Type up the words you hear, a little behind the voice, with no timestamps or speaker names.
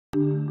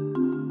We've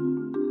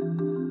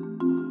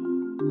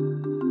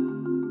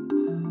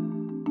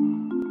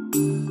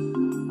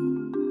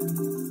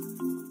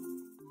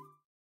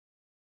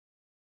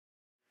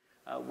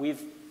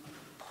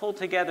pulled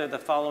together the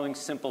following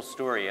simple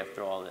story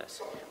after all this.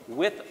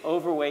 With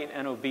overweight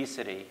and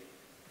obesity,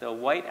 the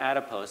white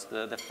adipose,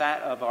 the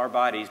fat of our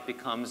bodies,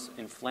 becomes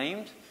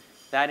inflamed.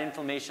 That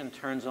inflammation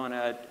turns on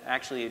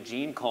actually a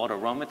gene called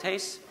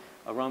aromatase.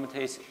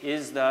 Aromatase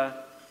is the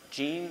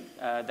gene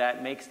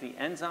that makes the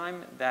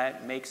enzyme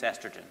that makes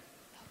estrogen.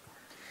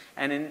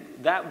 And in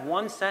that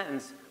one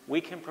sentence, we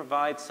can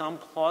provide some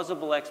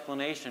plausible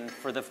explanation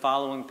for the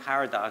following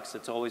paradox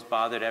that's always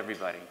bothered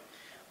everybody.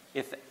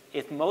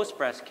 If most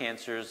breast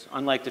cancers,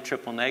 unlike the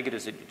triple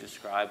negatives that you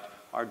described,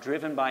 are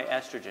driven by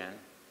estrogen,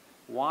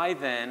 why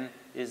then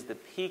is the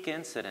peak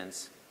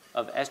incidence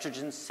of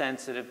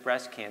estrogen-sensitive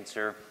breast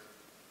cancer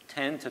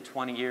 10 to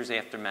 20 years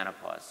after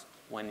menopause,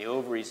 when the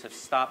ovaries have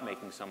stopped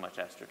making so much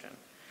estrogen?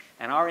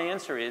 And our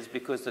answer is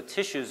because the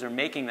tissues are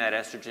making that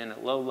estrogen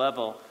at low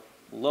level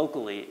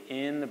locally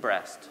in the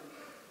breast,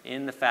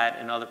 in the fat,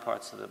 and other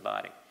parts of the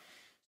body.